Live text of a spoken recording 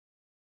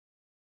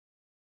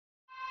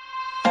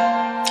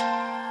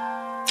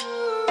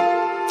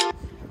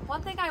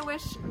One thing I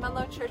wish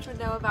Menlo Church would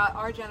know about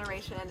our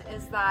generation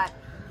is that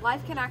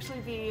life can actually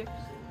be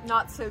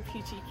not so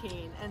peachy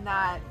keen, and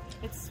that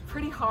it's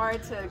pretty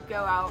hard to go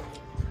out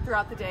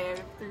throughout the day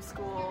through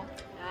school,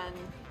 and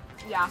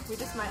yeah, we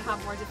just might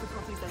have more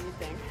difficulties than you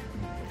think.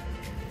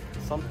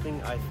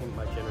 Something I think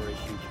my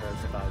generation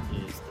cares about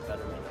is the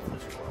betterment of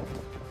this world.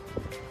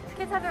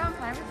 Kids have their own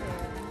privacy.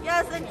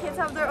 Yes, and kids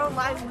have their own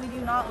lives. We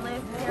do not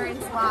live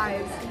parents'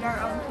 lives. We are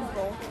our own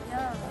people.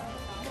 Yeah.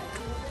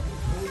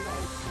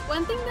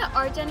 One thing that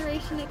our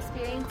generation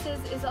experiences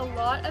is a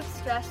lot of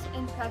stress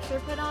and pressure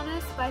put on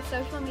us by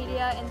social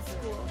media and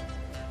school.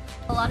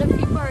 A lot of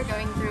people are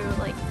going through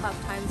tough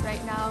times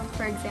right now.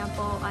 For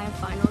example, I have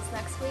finals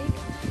next week,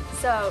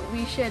 so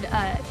we should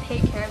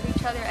take care of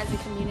each other as a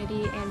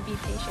community and be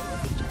patient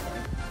with each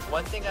other.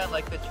 One thing I'd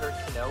like the church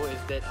to know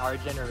is that our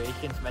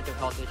generation's mental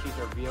health issues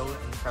are real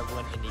and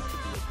prevalent and need to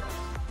be addressed.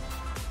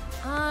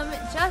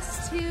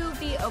 Just to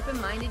be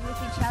open-minded with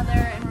each other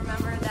and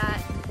remember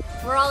that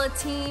we're all a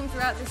team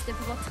throughout this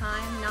difficult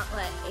time, not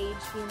let age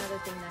be another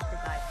thing that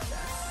divides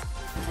us.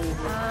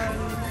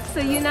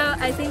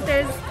 I think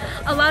there's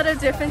a lot of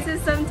differences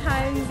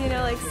sometimes,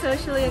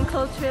 socially and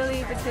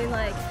culturally between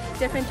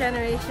different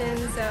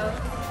generations. So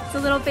it's a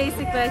little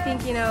basic, but I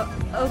think,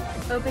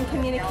 open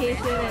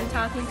communication and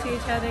talking to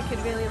each other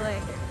could really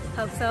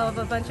help solve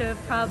a bunch of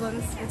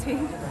problems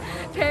between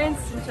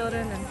parents and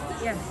children, and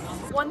yeah.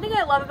 One thing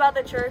I love about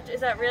the church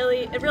is that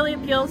it really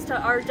appeals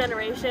to our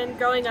generation.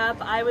 Growing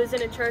up, I was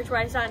in a church where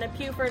I sat in a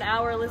pew for an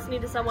hour listening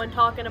to someone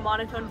talk in a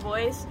monotone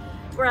voice,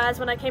 whereas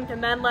when I came to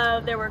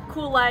Menlo, there were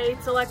cool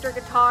lights, electric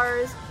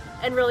guitars,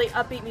 and really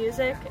upbeat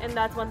music, and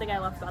that's one thing I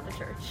love about the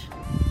church.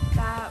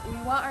 That we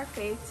want our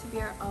faith to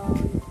be our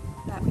own,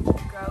 that we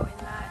can grow in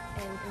that,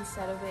 and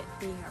instead of it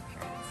being our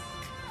parents.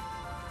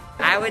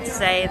 I would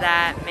say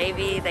that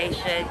maybe they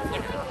should,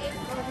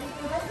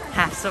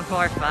 have some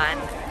more fun,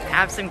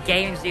 have some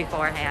games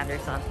beforehand or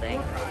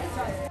something.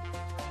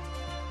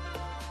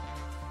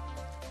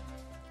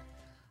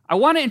 I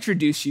want to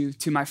introduce you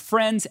to my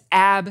friends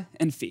Ab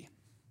and Fee.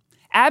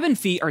 Ab and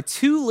Fee are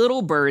two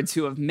little birds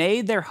who have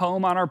made their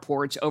home on our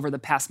porch over the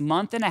past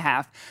month and a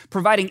half,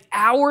 providing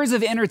hours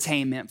of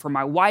entertainment for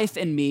my wife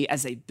and me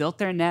as they built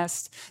their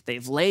nest,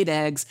 they've laid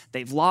eggs,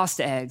 they've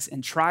lost eggs,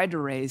 and tried to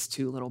raise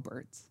two little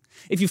birds.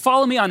 If you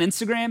follow me on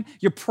Instagram,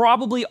 you're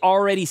probably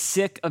already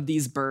sick of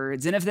these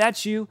birds. And if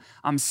that's you,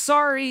 I'm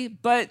sorry,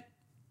 but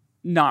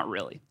not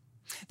really.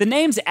 The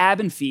names Ab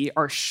and Fee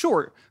are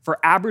short for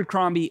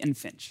Abercrombie and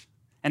Finch.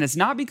 And it's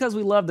not because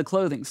we love the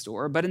clothing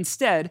store, but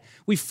instead,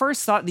 we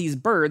first thought these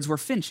birds were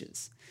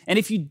finches. And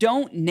if you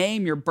don't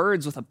name your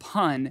birds with a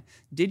pun,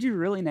 did you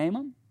really name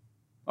them?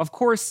 Of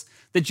course,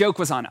 the joke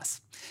was on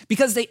us,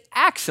 because they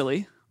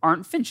actually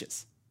aren't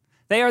finches.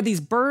 They are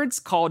these birds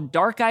called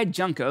dark-eyed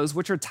juncos,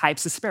 which are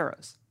types of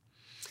sparrows.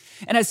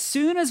 And as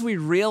soon as we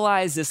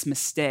realized this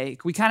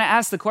mistake, we kind of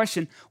asked the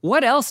question,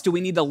 what else do we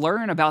need to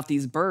learn about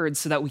these birds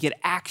so that we could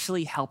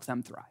actually help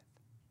them thrive?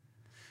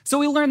 So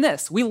we learned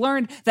this. We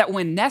learned that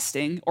when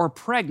nesting or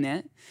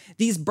pregnant,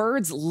 these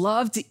birds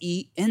love to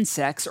eat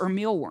insects or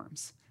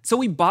mealworms. So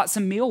we bought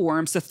some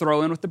mealworms to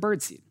throw in with the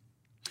birdseed.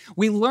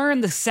 We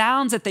learned the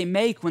sounds that they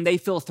make when they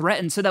feel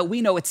threatened so that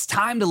we know it's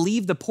time to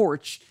leave the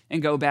porch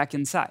and go back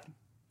inside.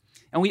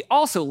 And we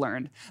also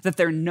learned that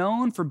they're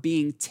known for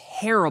being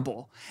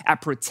terrible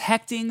at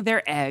protecting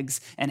their eggs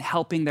and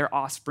helping their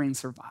offspring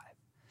survive.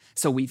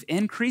 So we've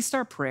increased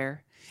our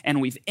prayer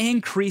and we've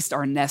increased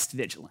our nest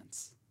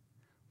vigilance.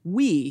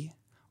 We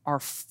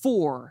are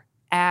for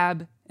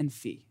Ab and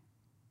Fee.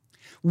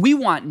 We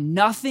want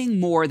nothing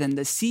more than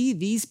to see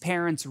these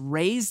parents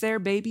raise their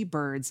baby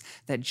birds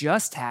that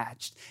just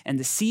hatched and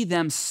to see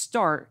them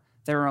start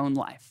their own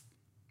life.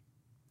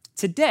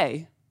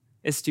 Today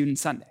is Student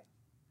Sunday.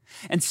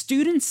 And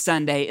Student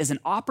Sunday is an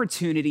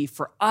opportunity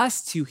for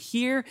us to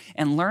hear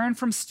and learn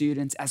from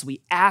students as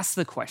we ask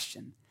the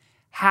question,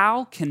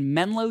 how can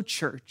Menlo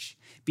Church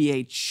be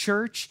a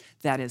church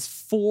that is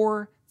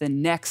for the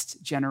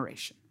next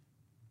generation?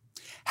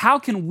 How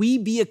can we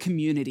be a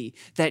community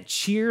that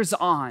cheers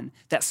on,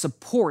 that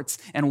supports,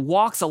 and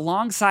walks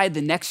alongside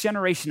the next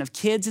generation of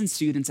kids and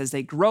students as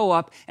they grow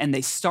up and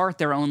they start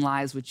their own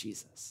lives with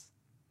Jesus?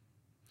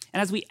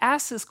 And as we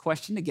ask this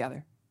question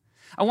together,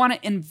 I want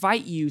to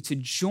invite you to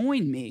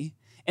join me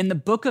in the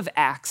book of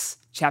Acts,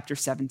 chapter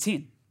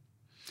 17.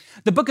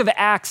 The book of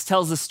Acts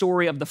tells the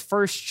story of the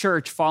first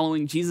church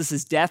following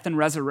Jesus' death and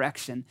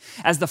resurrection,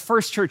 as the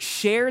first church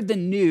shared the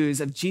news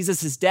of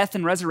Jesus' death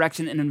and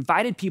resurrection and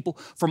invited people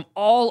from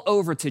all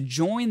over to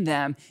join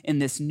them in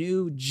this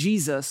new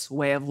Jesus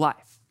way of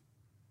life.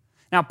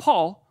 Now,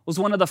 Paul was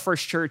one of the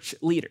first church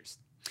leaders,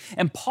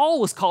 and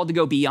Paul was called to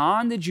go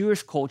beyond the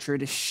Jewish culture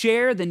to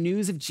share the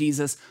news of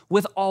Jesus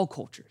with all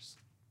cultures.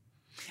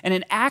 And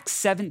in Acts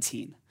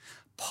 17,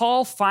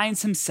 Paul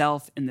finds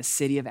himself in the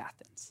city of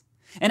Athens.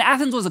 And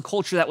Athens was a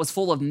culture that was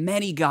full of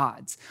many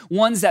gods,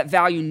 ones that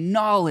value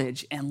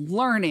knowledge and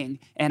learning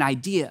and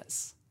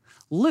ideas.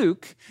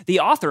 Luke, the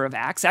author of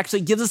Acts,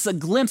 actually gives us a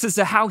glimpse as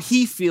to how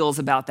he feels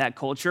about that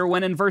culture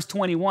when in verse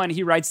 21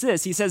 he writes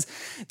this. He says,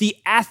 "The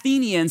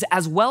Athenians,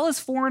 as well as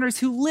foreigners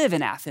who live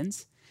in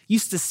Athens,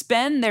 used to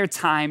spend their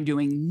time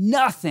doing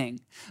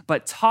nothing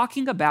but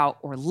talking about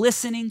or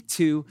listening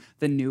to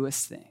the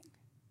newest thing."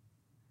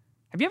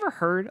 Have you ever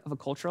heard of a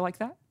culture like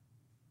that?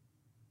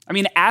 I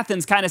mean,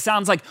 Athens kind of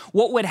sounds like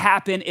what would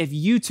happen if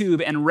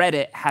YouTube and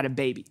Reddit had a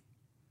baby.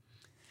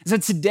 So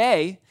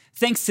today,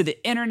 thanks to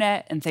the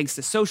internet and thanks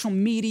to social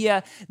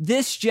media,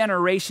 this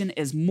generation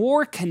is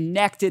more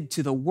connected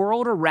to the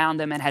world around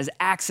them and has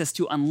access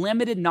to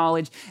unlimited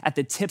knowledge at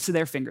the tips of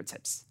their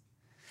fingertips.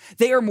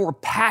 They are more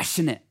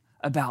passionate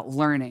about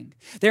learning.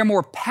 They're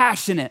more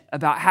passionate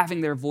about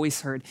having their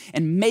voice heard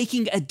and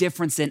making a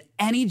difference than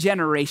any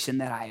generation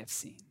that I have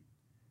seen.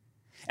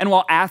 And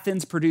while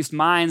Athens produced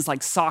minds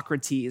like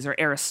Socrates or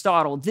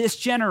Aristotle, this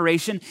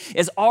generation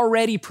is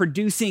already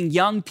producing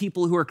young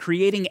people who are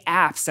creating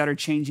apps that are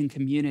changing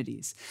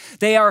communities.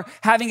 They are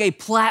having a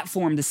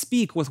platform to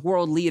speak with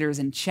world leaders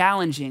and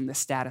challenging the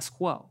status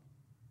quo.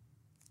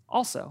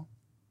 Also,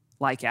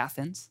 like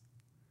Athens,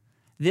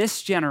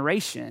 this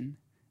generation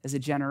is a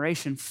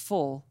generation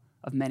full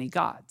of many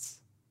gods,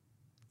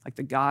 like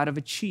the God of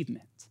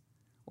achievement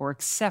or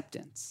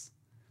acceptance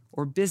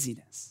or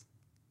busyness.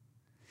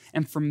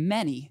 And for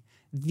many,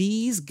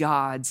 these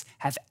gods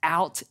have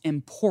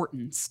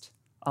out-importanced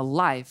a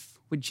life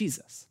with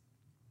Jesus.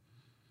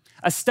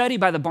 A study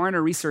by the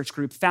Barna Research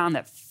Group found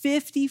that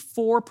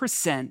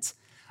 54%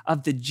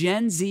 of the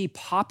Gen Z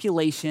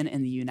population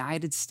in the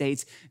United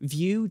States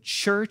view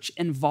church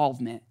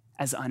involvement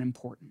as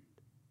unimportant.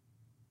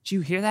 Did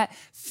you hear that?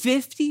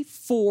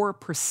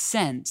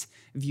 54%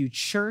 view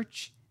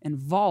church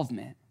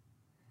involvement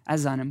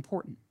as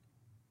unimportant.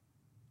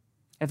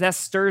 If that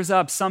stirs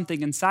up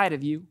something inside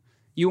of you,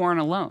 you aren't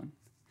alone.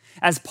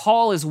 As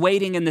Paul is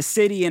waiting in the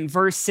city in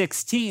verse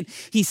 16,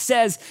 he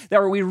says that,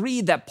 or we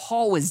read that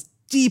Paul was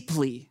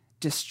deeply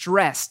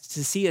distressed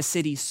to see a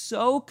city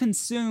so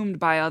consumed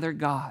by other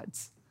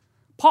gods.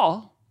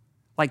 Paul,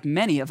 like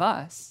many of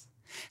us,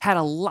 had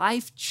a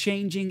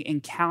life-changing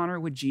encounter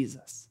with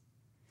Jesus,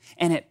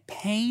 and it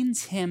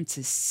pains him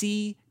to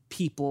see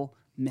people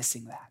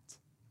missing that.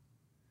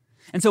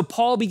 And so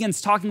Paul begins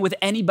talking with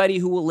anybody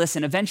who will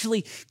listen,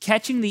 eventually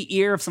catching the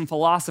ear of some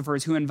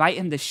philosophers who invite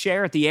him to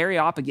share at the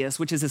Areopagus,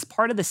 which is this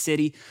part of the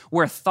city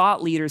where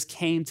thought leaders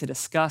came to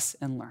discuss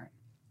and learn.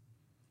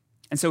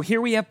 And so here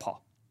we have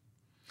Paul.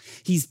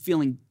 He's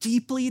feeling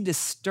deeply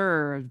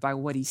disturbed by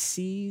what he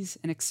sees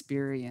and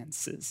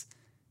experiences,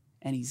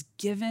 and he's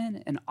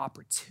given an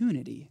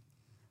opportunity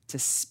to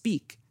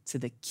speak to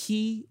the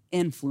key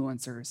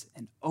influencers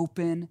and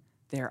open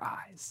their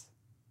eyes.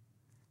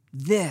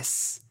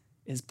 This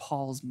is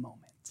Paul's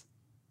moment.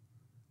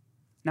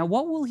 Now,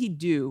 what will he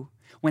do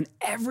when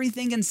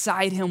everything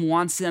inside him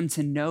wants him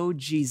to know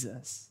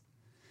Jesus,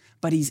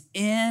 but he's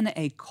in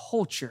a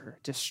culture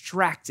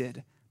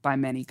distracted by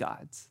many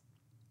gods?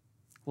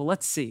 Well,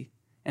 let's see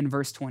in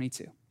verse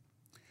 22.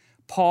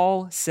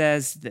 Paul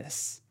says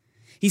this.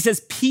 He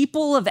says,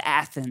 "People of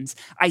Athens,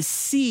 I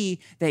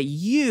see that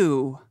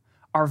you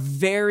are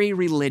very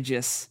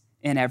religious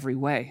in every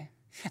way.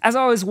 As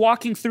I was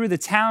walking through the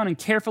town and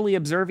carefully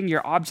observing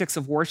your objects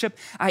of worship,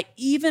 I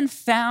even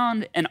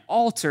found an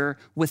altar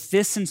with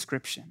this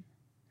inscription,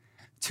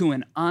 'To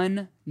an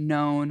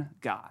unknown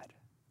God.'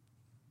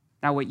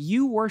 Now, what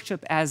you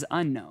worship as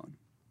unknown,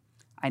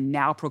 I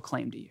now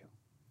proclaim to you."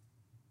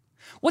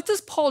 What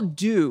does Paul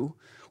do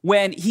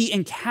when he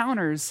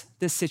encounters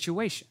this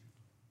situation?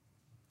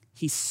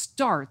 He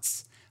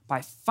starts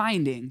by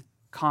finding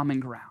common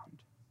ground.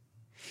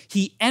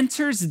 He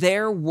enters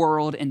their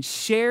world and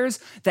shares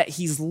that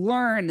he's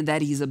learned,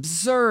 that he's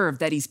observed,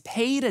 that he's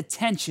paid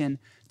attention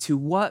to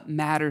what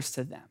matters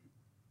to them.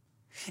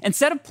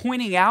 Instead of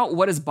pointing out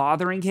what is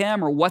bothering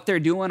him or what they're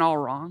doing all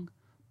wrong,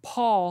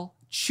 Paul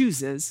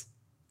chooses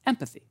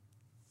empathy.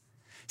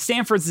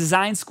 Stanford's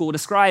design school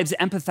describes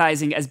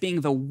empathizing as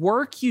being the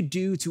work you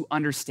do to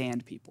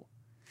understand people.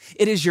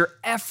 It is your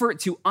effort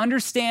to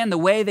understand the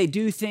way they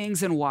do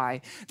things and why,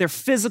 their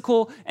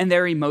physical and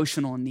their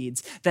emotional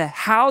needs,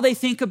 how they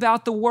think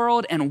about the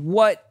world and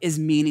what is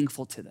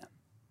meaningful to them.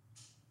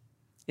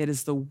 It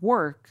is the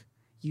work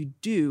you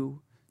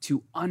do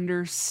to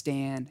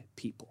understand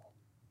people.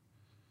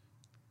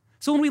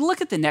 So when we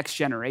look at the next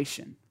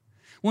generation,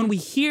 when we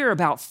hear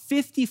about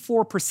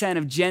 54%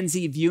 of Gen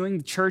Z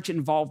viewing church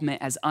involvement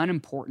as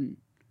unimportant,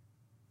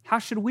 how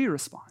should we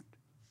respond?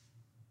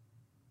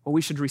 Well,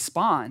 we should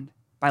respond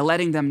by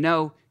letting them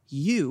know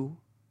you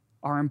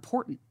are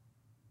important.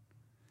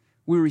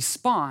 We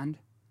respond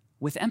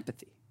with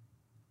empathy.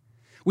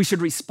 We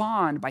should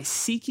respond by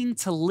seeking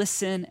to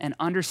listen and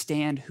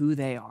understand who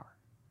they are,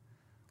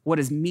 what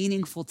is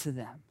meaningful to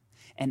them,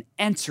 and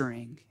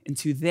entering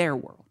into their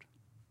world.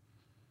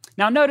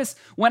 Now notice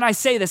when I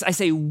say this, I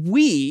say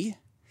we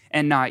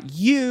and not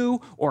you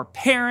or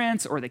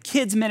parents or the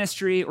kids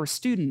ministry or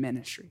student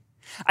ministry.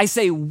 I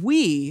say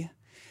we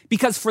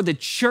because for the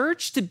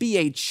church to be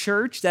a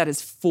church that is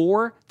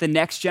for the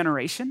next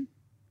generation,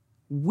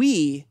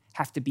 we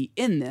have to be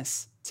in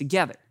this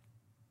together.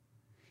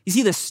 You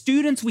see, the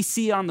students we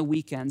see on the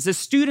weekends, the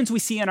students we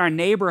see in our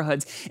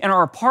neighborhoods, in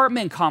our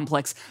apartment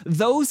complex,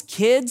 those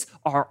kids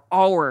are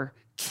our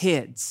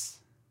kids.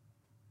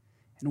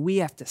 And we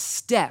have to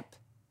step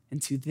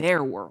into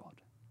their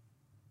world.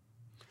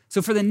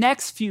 So for the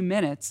next few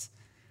minutes,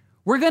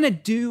 we're going to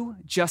do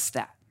just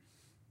that.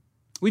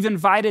 We've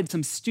invited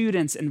some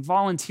students and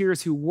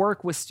volunteers who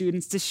work with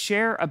students to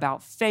share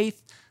about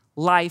faith,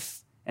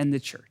 life, and the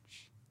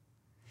church.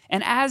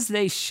 And as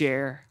they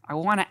share, I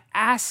want to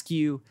ask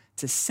you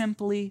to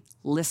simply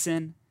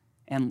listen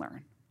and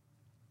learn.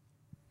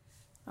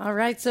 All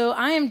right, so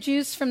I am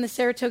Juice from the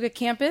Saratoga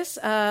campus,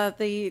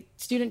 the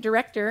student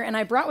director, and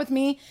I brought with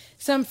me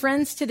some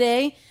friends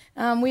today.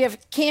 We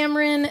have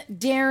Cameron,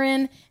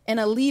 Darren, and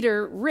a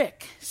leader,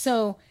 Rick.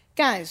 So,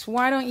 guys,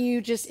 why don't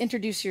you just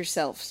introduce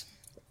yourselves?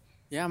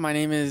 Yeah, my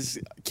name is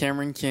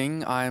Cameron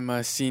King. I'm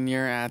a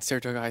senior at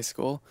Saratoga High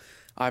School.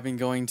 I've been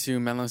going to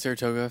Menlo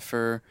Saratoga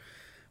for,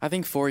 I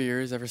think, 4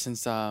 years, ever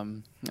since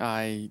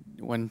I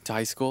went to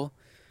high school.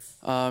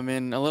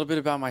 And a little bit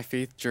about my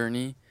faith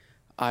journey.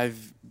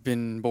 I've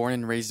been born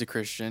and raised a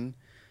Christian.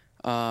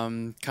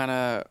 Kind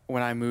of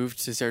when I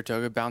moved to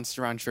Saratoga, bounced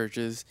around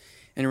churches,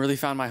 and really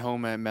found my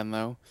home at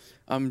Menlo.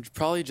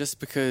 Probably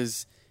just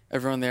because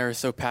everyone there is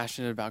so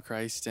passionate about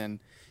Christ and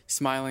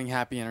smiling,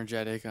 happy,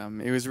 energetic.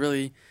 It was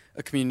really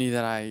a community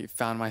that I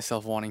found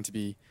myself wanting to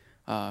be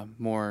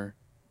more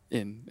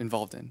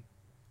involved in.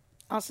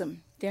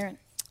 Awesome. Darren.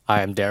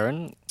 Hi, I'm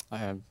Darren.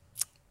 I'm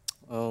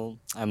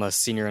a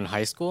senior in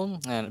high school,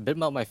 and a bit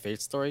about my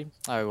faith story.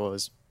 I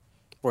was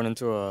born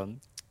into a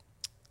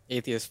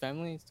atheist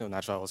family, so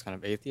naturally I was kind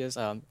of atheist.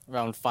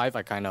 Around 5,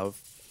 I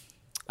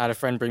had a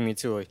friend bring me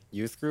to a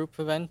youth group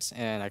event,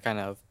 and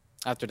I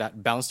after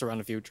that, bounced around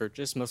a few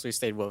churches, mostly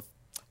stayed with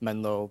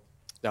Menlo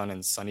down in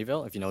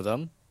Sunnyvale, if you know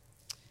them,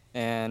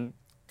 and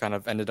kind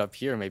of ended up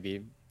here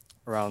maybe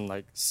around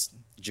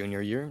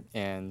junior year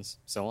and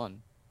so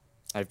on.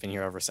 I've been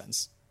here ever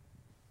since.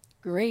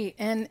 Great.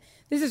 And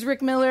this is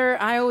Rick Miller.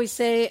 I always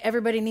say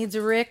everybody needs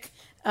a Rick.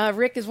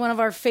 Rick is one of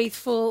our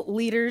faithful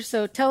leaders.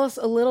 So tell us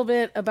a little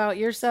bit about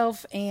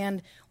yourself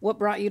and what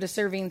brought you to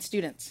serving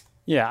students.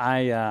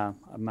 Yeah,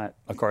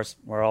 of course,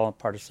 we're all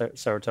part of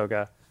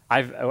Saratoga.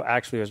 I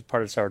actually was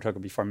part of Saratoga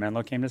before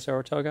Menlo came to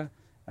Saratoga.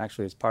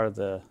 Actually, it's part of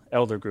the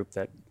elder group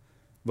that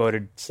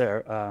voted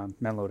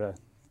Menlo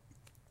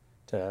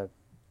to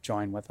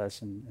join with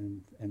us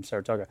in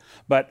Saratoga.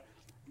 But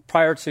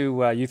prior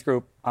to youth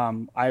group,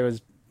 I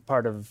was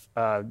part of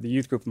the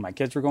youth group, and my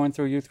kids were going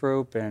through youth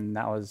group, and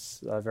that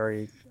was a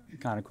very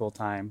kind of cool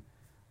time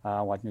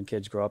watching the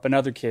kids grow up, and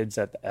other kids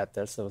at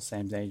those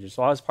same ages.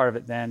 So I was part of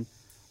it then.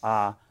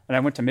 And I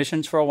went to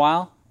missions for a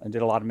while. I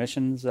did a lot of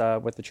missions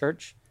with the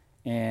church,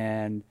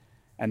 and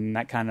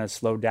that kind of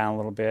slowed down a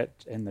little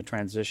bit in the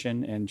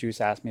transition. And Juice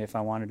asked me if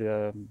I wanted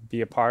to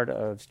be a part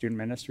of student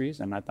ministries,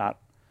 and I thought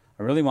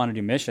I really want to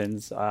do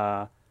missions.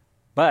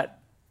 But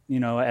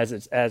as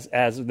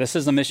this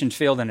is a mission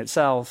field in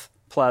itself,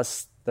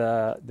 plus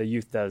the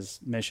youth does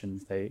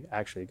missions. They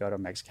actually go to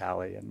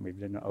Mexicali, and we've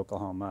been to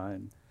Oklahoma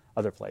and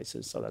other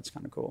places. So that's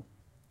kind of cool.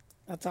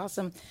 That's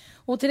awesome.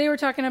 Well, today we're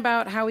talking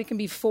about how we can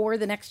be for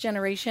the next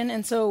generation.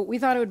 And so we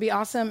thought it would be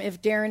awesome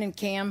if Darren and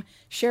Cam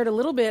shared a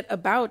little bit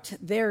about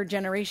their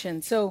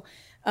generation. So,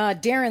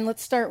 Darren,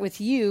 let's start with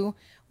you.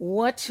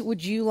 What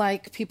would you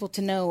like people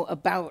to know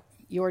about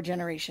your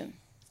generation?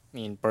 I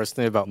mean,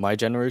 personally, about my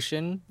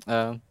generation,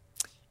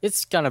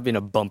 it's kind of been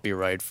a bumpy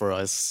ride for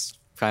us.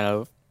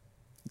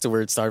 It's a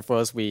weird start for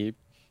us. We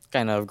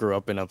kind of grew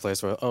up in a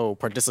place where,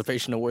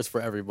 participation awards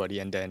for everybody.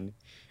 And then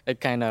we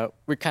kind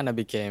of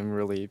became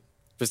really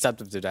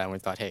receptive to that, and we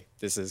thought, hey,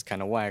 this is kind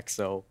of whack,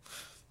 so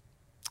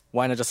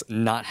why not just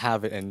not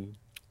have it and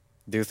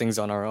do things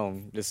on our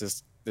own? This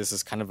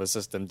is kind of a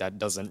system that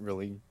doesn't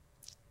really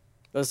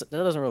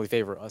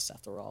favor us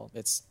after all.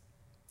 Let's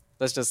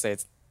just say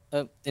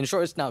in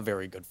short, it's not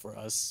very good for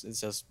us.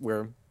 It's just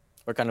we're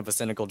kind of a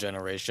cynical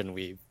generation.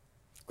 We've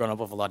grown up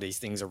with a lot of these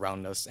things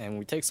around us, and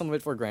we take some of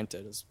it for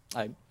granted, as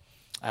I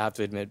have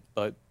to admit.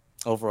 But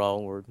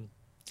overall, we're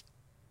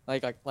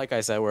like I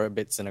said, we're a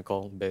bit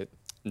cynical, a bit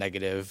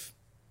negative.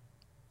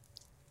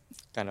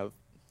 Kind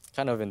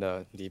of in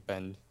the deep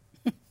end.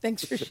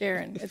 Thanks for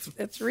sharing.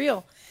 It's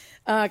real.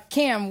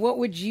 Cam, what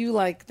would you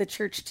like the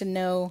church to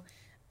know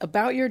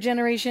about your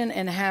generation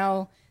and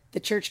how the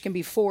church can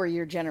be for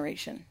your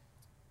generation?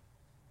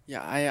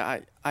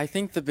 Yeah, I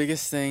think the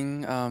biggest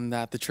thing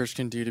that the church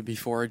can do to be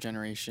for our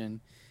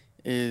generation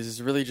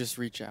is really just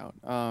reach out.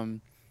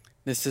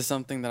 This is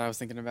something that I was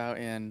thinking about,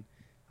 and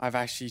I've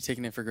actually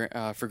taken it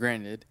for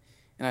granted.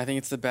 And I think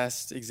it's the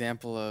best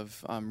example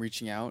of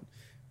reaching out,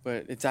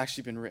 but it's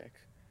actually been Rick.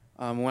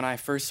 When I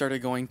first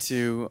started going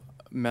to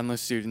Menlo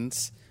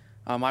students,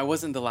 I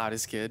wasn't the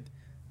loudest kid.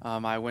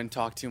 I wouldn't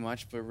talk too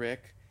much, but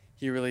Rick,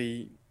 he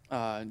really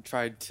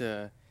tried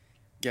to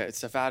get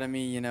stuff out of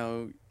me,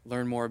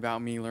 learn more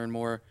about me, learn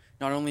more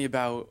not only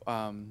about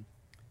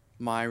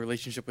my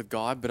relationship with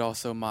God, but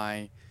also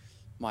my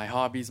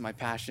hobbies, my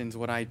passions,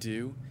 what I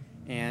do.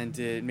 and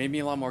it made me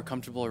a lot more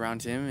comfortable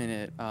around him, and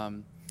it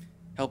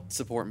helped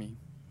support me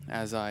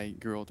as I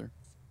grew older.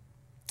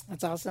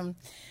 That's awesome.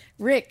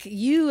 Rick,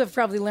 you have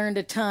probably learned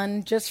a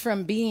ton just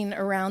from being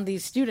around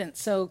these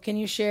students. So can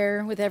you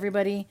share with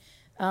everybody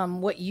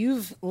what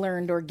you've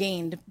learned or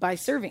gained by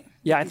serving?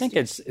 Yeah, I think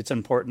it's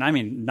important. I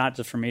mean, not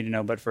just for me to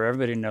know, but for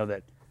everybody to know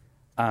that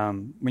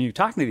when you're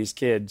talking to these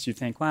kids, you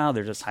think, well,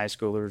 they're just high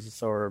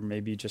schoolers or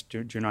maybe just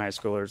junior high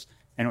schoolers.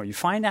 And what you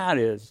find out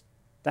is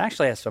they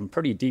actually have some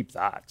pretty deep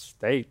thoughts.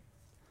 They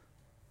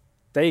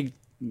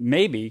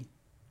maybe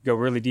go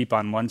really deep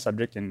on one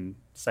subject and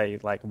say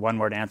like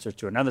one-word answers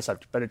to another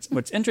subject. But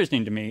what's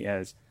interesting to me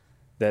is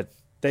that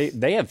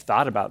they have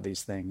thought about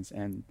these things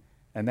and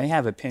they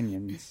have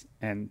opinions.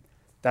 And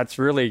that's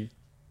really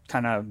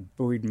kind of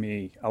buoyed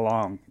me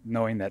along,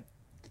 knowing that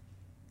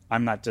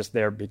I'm not just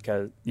there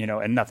because,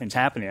 and nothing's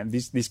happening. And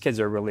these kids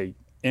are really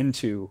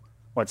into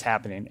what's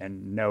happening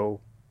and know,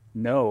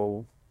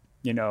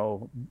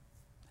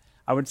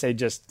 I would say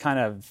just kind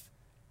of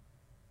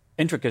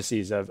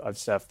intricacies of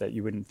stuff that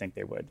you wouldn't think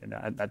they would.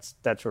 And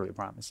that's really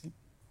promising.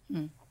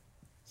 Hmm.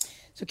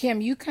 So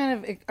Cam, you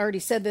kind of already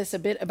said this a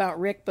bit about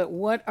Rick, but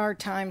what are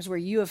times where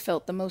you have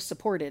felt the most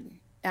supported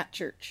at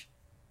church?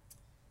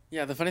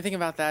 Yeah, the funny thing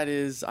about that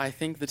is I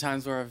think the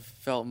times where I've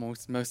felt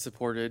most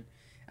supported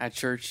at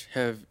church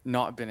have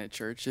not been at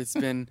church. It's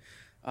been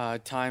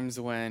times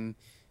when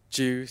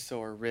Juice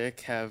or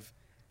Rick have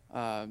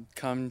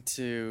come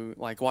to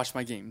watch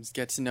my games,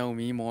 get to know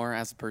me more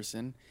as a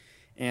person.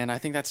 And I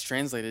think that's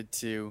translated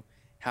to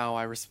how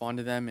I respond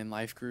to them in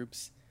life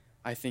groups.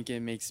 I think it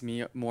makes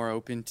me more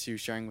open to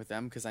sharing with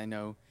them because I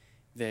know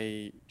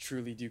they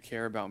truly do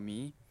care about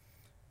me.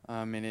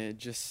 And it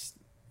just,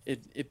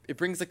 it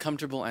brings a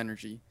comfortable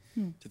energy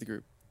to the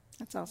group.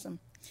 That's awesome.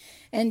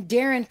 And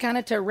Darren, kind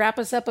of to wrap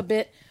us up a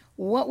bit,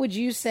 what would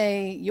you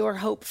say your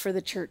hope for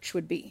the church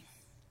would be?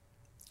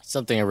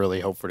 Something I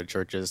really hope for the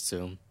church is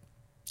to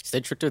stay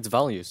true to its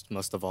values,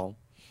 most of all.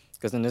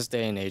 Because in this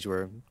day and age,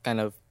 we're kind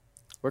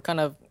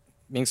of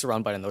being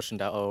surrounded by the notion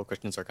that,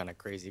 Christians are kind of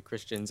crazy.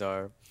 Christians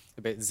are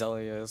a bit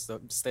zealous,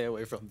 so stay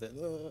away from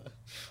them,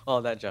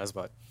 all that jazz.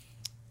 But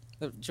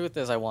the truth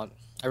is, I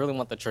really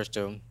want the church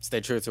to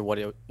stay true to what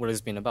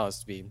it's been about. It's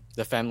to be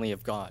the family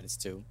of God. It's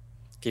to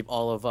keep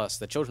all of us,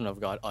 the children of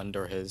God,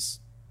 under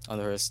His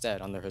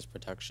stead, under His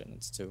protection.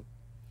 It's to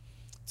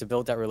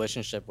build that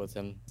relationship with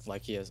Him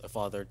like He is a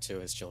father to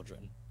His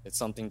children. It's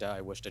something that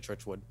I wish the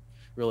church would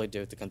really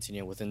do to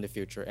continue within the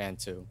future and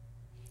to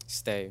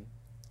stay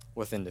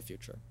within the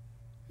future.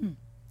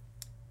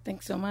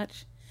 Thanks so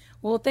much.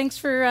 Well, thanks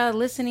for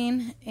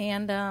listening,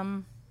 and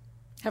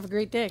have a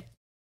great day.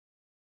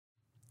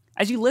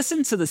 As you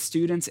listen to the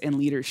students and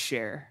leaders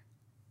share,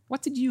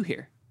 what did you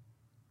hear?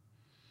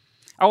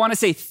 I want to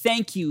say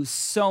thank you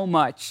so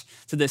much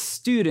to the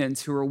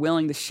students who are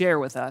willing to share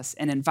with us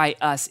and invite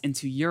us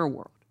into your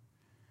world.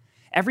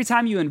 Every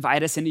time you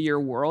invite us into your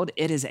world,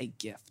 it is a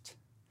gift.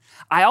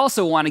 I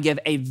also want to give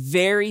a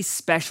very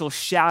special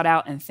shout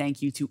out and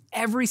thank you to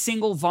every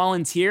single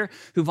volunteer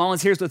who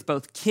volunteers with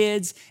both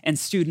kids and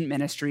student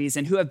ministries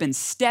and who have been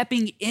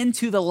stepping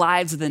into the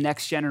lives of the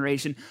next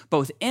generation,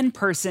 both in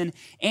person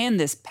and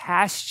this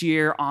past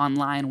year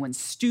online when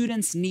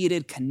students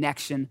needed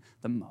connection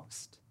the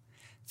most.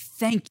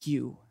 Thank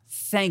you,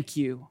 thank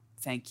you,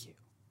 thank you.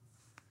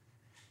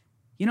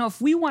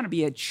 If we want to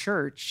be a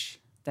church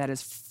that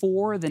is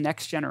for the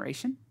next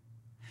generation,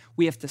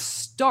 we have to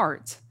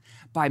start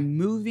by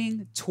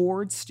moving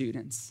towards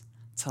students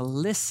to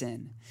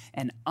listen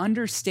and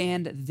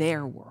understand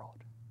their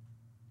world.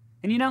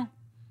 And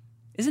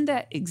isn't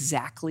that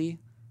exactly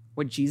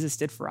what Jesus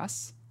did for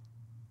us?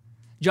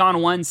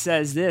 John 1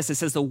 says this, it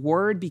says, the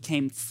Word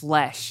became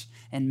flesh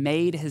and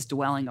made His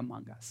dwelling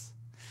among us.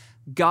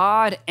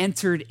 God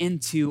entered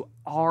into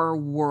our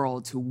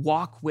world to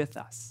walk with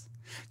us,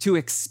 to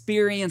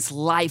experience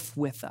life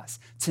with us,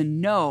 to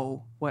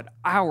know what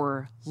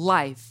our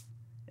life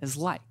is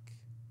like.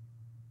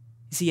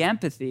 You see,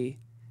 empathy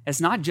is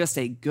not just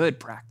a good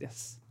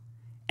practice.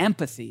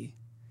 Empathy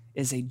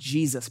is a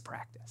Jesus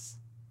practice.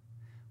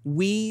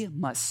 We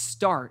must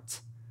start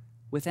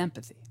with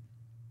empathy.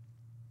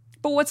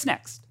 But what's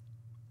next?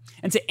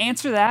 And to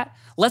answer that,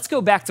 let's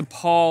go back to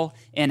Paul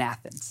in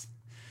Athens.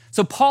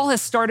 So Paul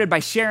has started by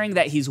sharing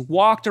that he's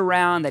walked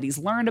around, that he's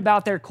learned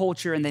about their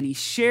culture, and then he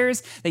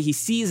shares that he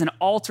sees an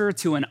altar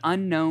to an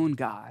unknown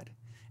God.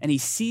 And he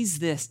sees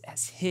this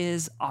as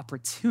his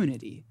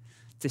opportunity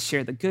to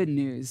share the good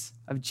news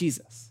of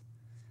Jesus.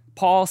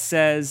 Paul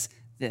says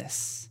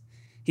this.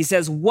 He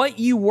says, what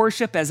you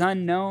worship as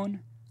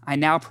unknown, I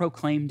now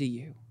proclaim to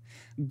you.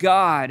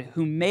 God,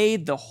 who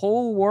made the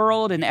whole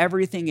world and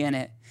everything in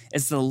it,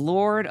 is the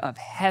Lord of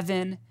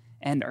heaven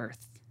and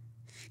earth.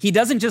 He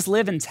doesn't just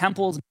live in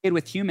temples made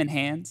with human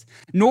hands,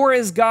 nor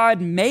is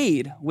God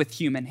made with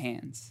human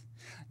hands,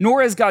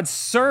 nor is God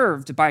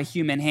served by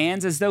human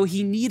hands as though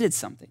he needed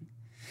something.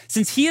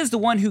 Since he is the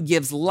one who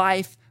gives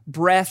life,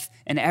 breath,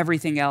 and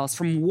everything else.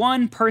 From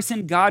one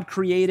person, God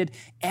created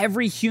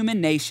every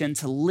human nation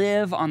to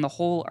live on the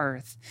whole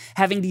earth,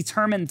 having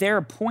determined their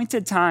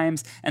appointed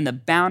times and the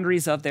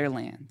boundaries of their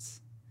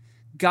lands.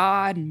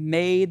 God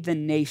made the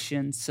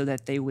nations so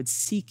that they would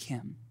seek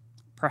him,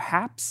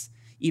 perhaps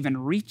even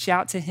reach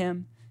out to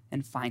him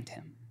and find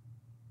him.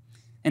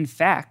 In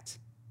fact,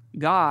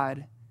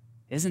 God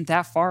isn't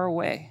that far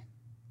away.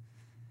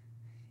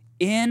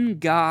 In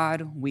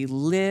God, we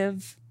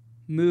live,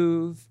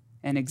 move,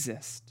 and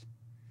exist.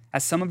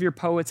 As some of your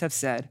poets have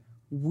said,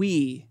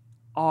 we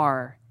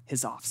are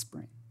his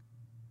offspring.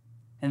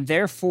 And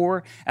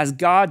therefore, as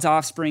God's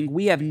offspring,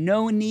 we have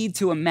no need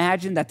to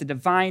imagine that the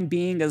divine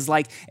being is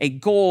like a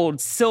gold,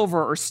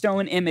 silver, or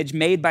stone image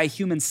made by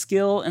human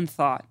skill and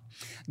thought.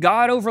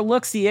 God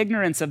overlooks the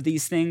ignorance of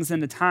these things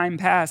in the time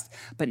past,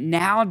 but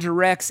now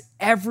directs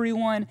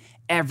everyone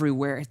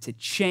everywhere to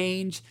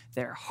change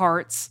their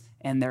hearts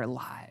and their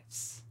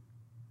lives.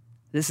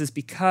 This is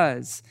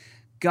because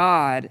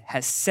God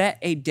has set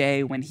a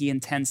day when he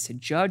intends to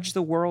judge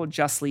the world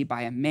justly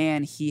by a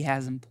man he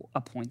has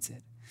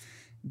appointed.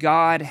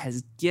 God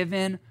has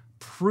given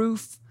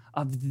proof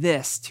of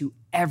this to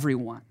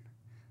everyone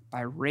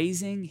by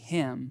raising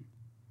him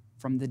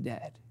from the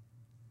dead.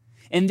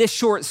 In this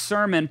short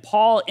sermon,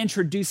 Paul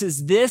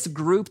introduces this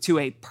group to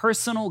a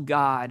personal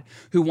God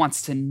who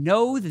wants to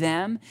know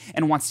them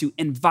and wants to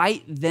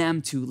invite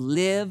them to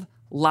live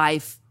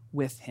life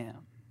with him.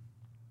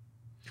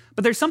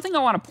 But there's something I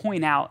want to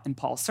point out in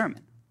Paul's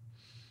sermon.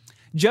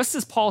 Just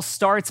as Paul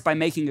starts by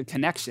making a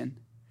connection,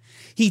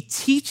 he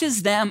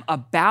teaches them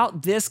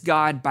about this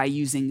God by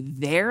using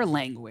their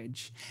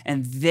language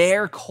and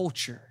their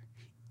culture,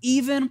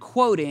 even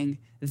quoting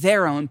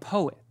their own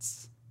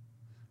poets.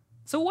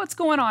 So what's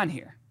going on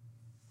here?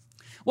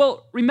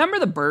 Well, remember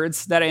the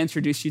birds that I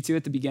introduced you to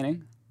at the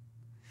beginning?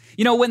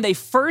 You know, when they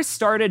first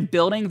started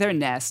building their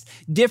nest,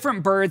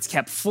 different birds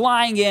kept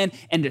flying in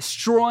and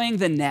destroying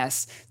the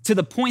nest to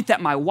the point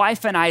that my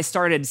wife and I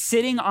started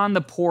sitting on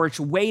the porch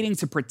waiting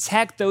to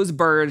protect those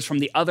birds from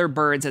the other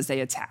birds as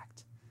they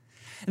attacked.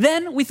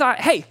 Then we thought,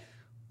 hey,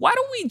 why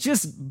don't we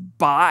just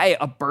buy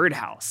a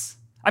birdhouse?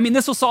 I mean,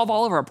 this will solve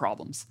all of our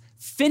problems.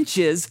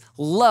 Finches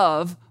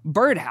love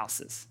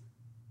birdhouses.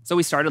 So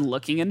we started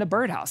looking into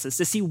birdhouses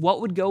to see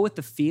what would go with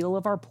the feel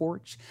of our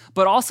porch,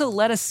 but also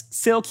let us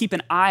still keep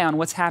an eye on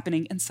what's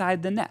happening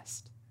inside the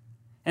nest.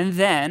 And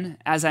then,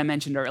 as I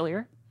mentioned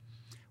earlier,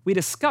 we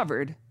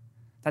discovered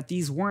that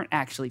these weren't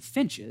actually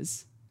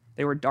finches,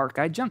 they were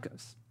dark-eyed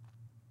juncos.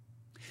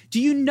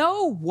 Do you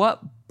know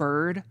what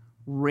bird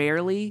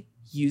rarely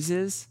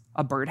uses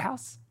a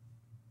birdhouse?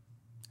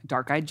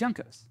 Dark-eyed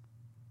juncos.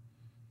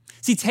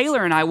 See,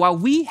 Taylor and I, while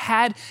we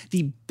had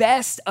the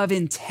best of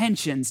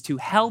intentions to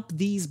help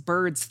these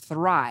birds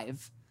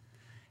thrive,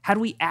 had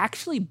we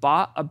actually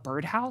bought a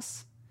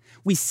birdhouse,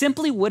 we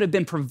simply would have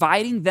been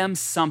providing them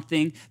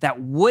something that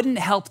wouldn't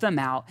help them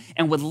out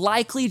and would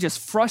likely just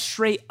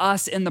frustrate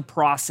us in the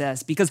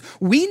process because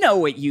we know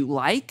what you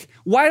like.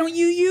 Why don't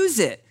you use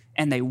it?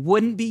 And they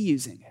wouldn't be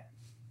using it.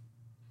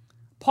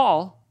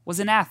 Paul was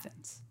in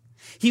Athens.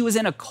 He was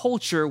in a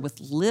culture with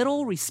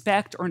little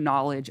respect or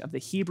knowledge of the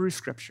Hebrew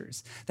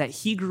scriptures that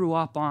he grew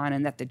up on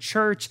and that the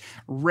church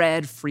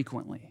read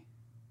frequently.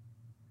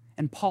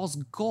 And Paul's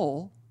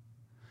goal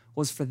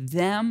was for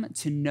them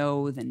to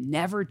know the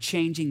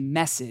never-changing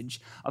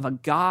message of a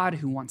God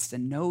who wants to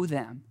know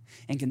them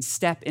and can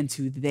step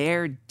into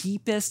their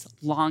deepest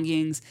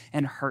longings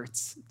and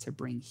hurts to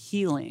bring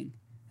healing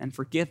and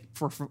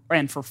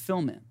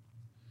fulfillment.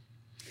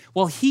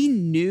 Well, he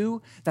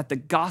knew that the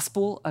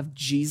gospel of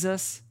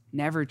Jesus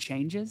never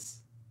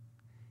changes.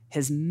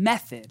 His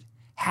method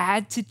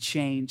had to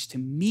change to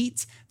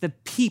meet the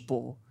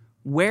people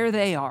where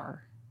they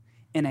are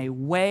in a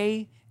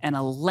way and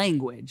a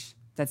language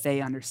that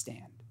they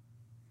understand.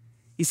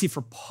 You see,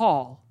 for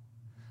Paul,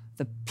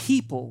 the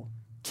people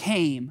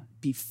came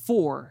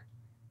before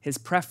his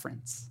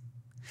preference.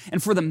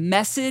 And for the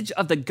message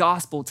of the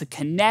gospel to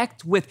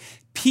connect with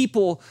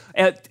people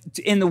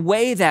in the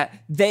way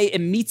that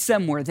it meets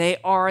them where they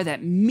are,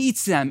 that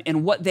meets them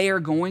in what they are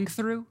going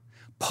through,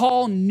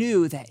 Paul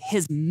knew that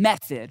his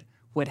method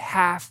would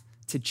have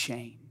to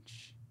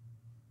change.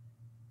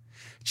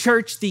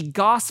 Church, the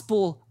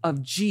gospel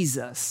of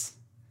Jesus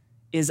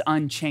is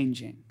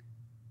unchanging,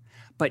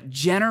 but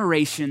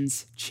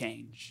generations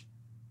change.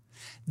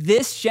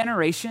 This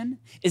generation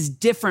is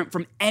different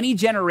from any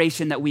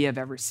generation that we have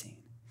ever seen.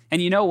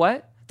 And you know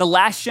what? The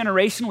last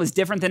generation was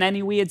different than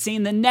any we had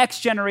seen. The next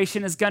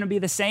generation is going to be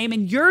the same,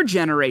 and your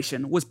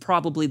generation was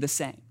probably the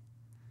same.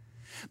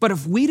 But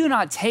if we do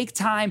not take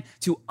time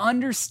to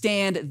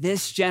understand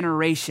this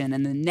generation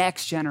and the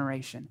next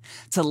generation,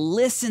 to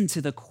listen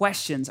to the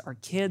questions our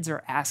kids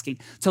are asking,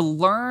 to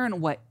learn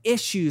what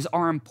issues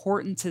are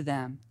important to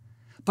them,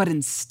 but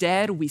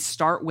instead we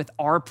start with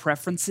our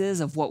preferences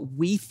of what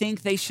we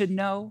think they should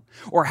know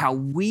or how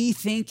we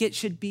think it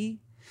should be,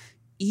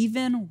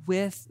 even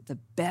with the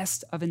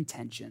best of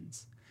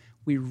intentions,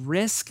 we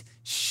risk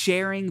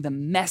sharing the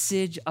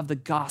message of the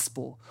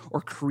gospel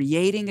or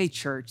creating a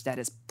church that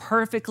is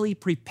perfectly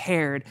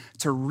prepared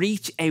to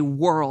reach a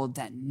world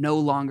that no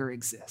longer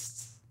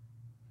exists.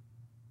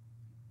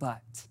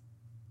 But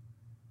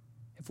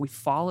if we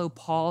follow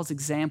Paul's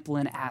example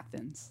in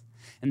Athens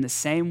in the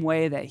same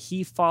way that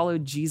he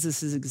followed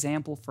Jesus'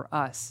 example for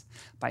us,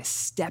 by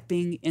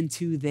stepping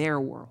into their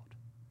world,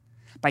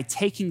 by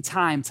taking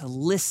time to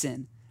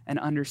listen and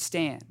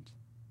understand,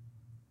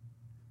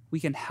 we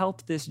can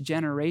help this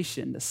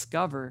generation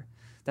discover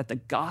that the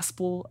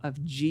gospel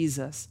of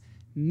Jesus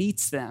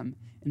meets them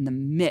in the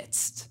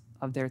midst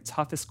of their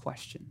toughest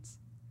questions,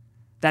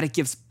 that it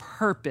gives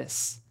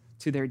purpose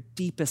to their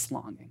deepest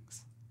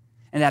longings,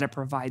 and that it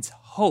provides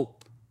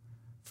hope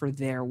for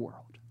their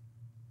world.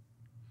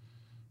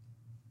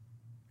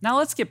 Now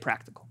let's get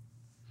practical.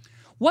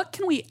 What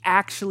can we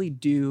actually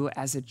do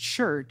as a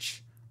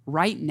church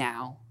right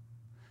now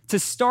to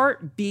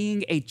start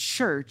being a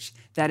church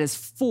that is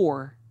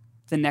for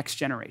the next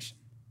generation?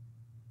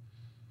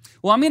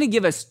 Well, I'm going to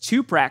give us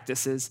two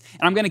practices,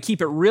 and I'm going to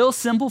keep it real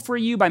simple for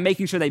you by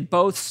making sure they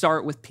both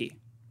start with P.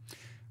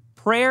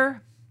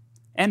 Prayer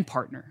and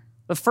partner.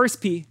 The first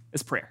P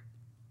is prayer.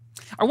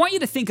 I want you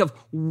to think of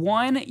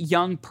one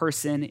young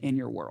person in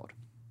your world.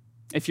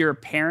 If you're a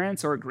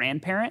parent or a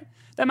grandparent,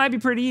 that might be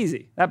pretty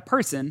easy. That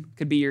person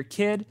could be your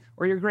kid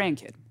or your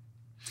grandkid.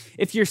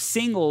 If you're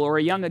single or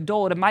a young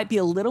adult, it might be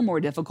a little more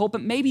difficult,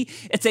 but maybe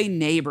it's a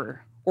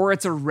neighbor or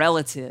it's a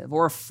relative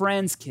or a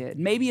friend's kid.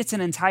 Maybe it's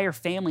an entire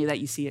family that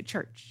you see at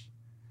church.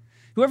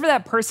 Whoever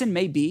that person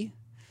may be,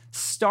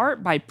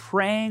 start by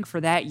praying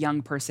for that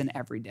young person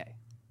every day.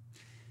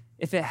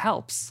 If it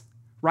helps,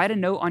 write a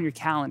note on your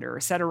calendar or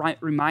set a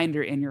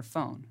reminder in your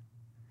phone.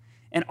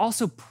 And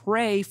also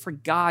pray for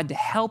God to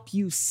help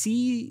you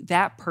see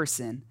that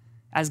person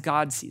as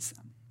God sees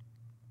them.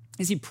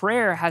 You see,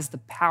 prayer has the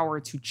power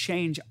to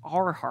change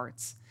our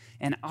hearts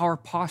and our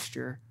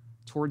posture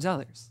towards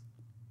others.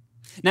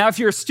 Now, if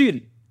you're a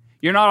student,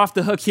 you're not off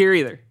the hook here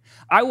either.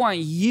 I want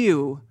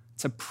you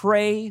to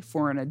pray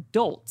for an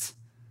adult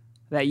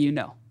that you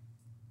know.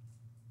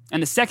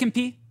 And the second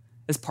P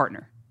is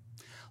partner.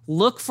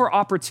 Look for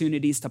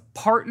opportunities to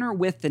partner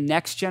with the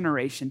next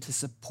generation to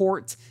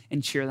support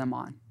and cheer them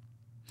on.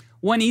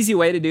 One easy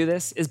way to do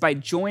this is by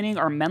joining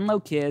our Menlo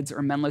Kids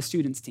or Menlo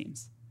Students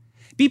teams.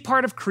 Be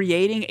part of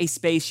creating a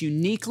space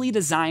uniquely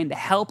designed to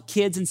help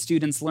kids and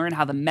students learn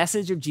how the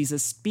message of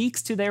Jesus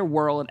speaks to their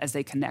world as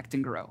they connect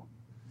and grow.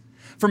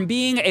 From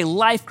being a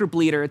life group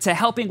leader to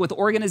helping with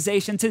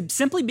organization to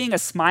simply being a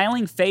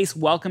smiling face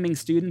welcoming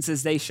students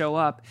as they show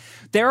up,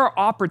 there are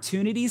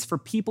opportunities for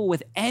people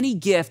with any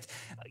gift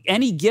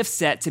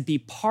set to be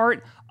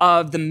part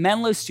of the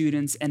Menlo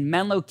Students and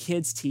Menlo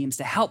Kids teams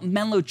to help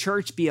Menlo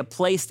Church be a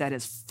place that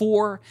is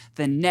for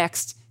the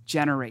next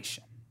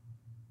generation.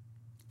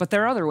 But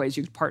there are other ways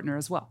you could partner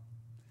as well.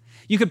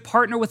 You could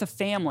partner with a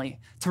family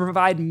to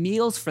provide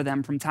meals for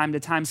them from time to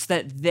time so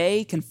that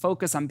they can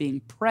focus on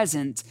being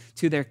present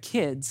to their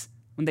kids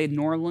when they'd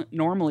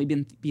normally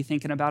be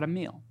thinking about a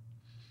meal.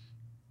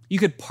 You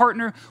could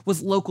partner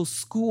with local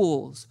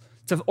schools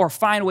or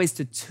find ways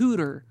to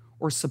tutor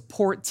or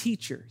support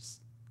teachers.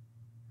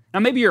 Now,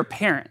 maybe you're a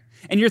parent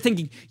and you're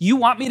thinking, you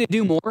want me to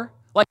do more?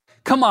 Like,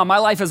 come on, my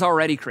life is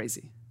already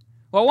crazy.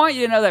 Well, I want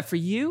you to know that for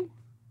you,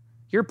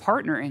 your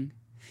partnering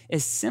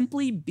is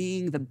simply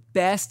being the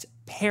best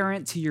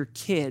parent to your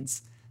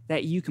kids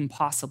that you can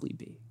possibly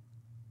be.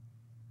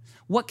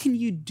 What can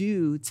you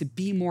do to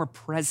be more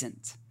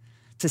present,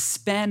 to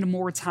spend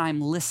more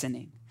time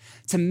listening,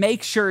 to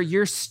make sure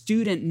your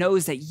student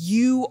knows that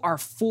you are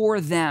for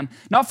them,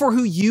 not for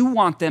who you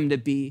want them to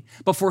be,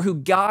 but for who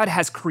God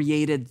has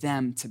created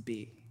them to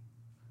be?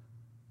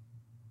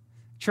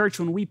 Church,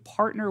 when we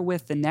partner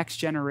with the next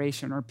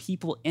generation or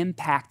people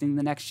impacting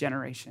the next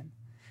generation,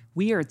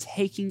 we are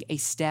taking a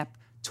step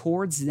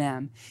towards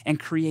them and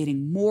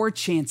creating more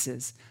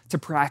chances to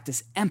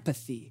practice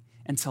empathy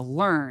and to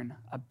learn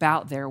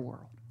about their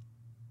world.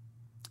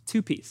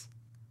 2 P's,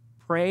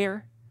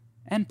 prayer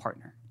and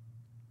partner.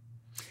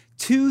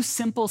 2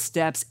 simple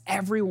steps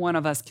every one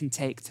of us can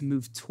take to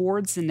move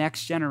towards the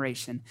next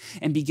generation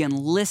and begin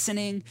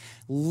listening,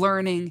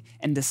 learning,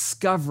 and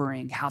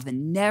discovering how the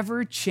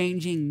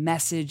never-changing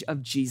message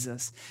of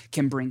Jesus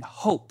can bring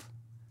hope,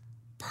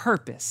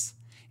 purpose,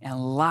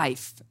 and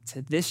life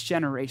to this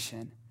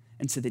generation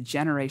and to the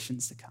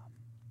generations to come.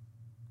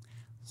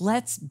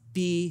 Let's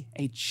be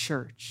a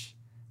church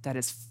that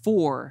is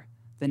for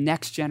the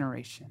next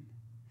generation,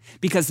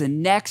 because the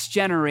next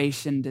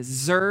generation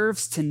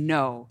deserves to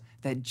know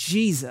that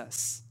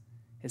Jesus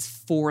is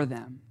for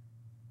them.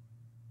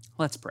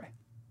 Let's pray.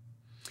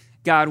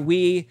 God,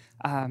 we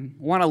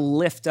want to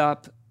lift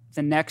up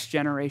the next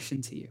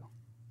generation to you.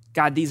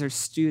 God, these are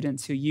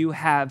students who you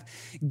have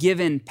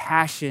given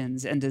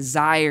passions and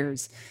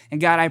desires.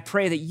 And God, I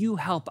pray that you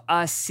help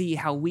us see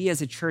how we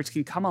as a church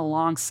can come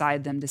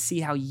alongside them to see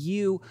how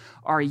you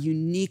are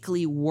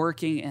uniquely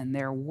working in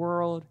their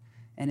world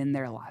and in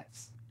their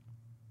lives.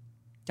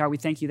 God, we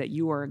thank you that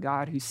you are a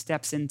God who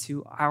steps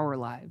into our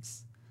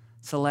lives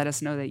So let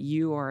us know that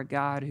you are a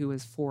God who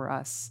is for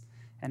us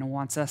and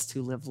wants us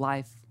to live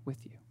life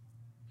with you.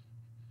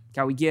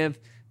 God, we give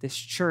this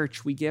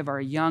church, we give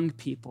our young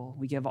people,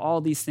 we give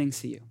all these things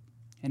to you.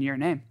 In your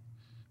name,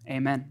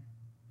 amen.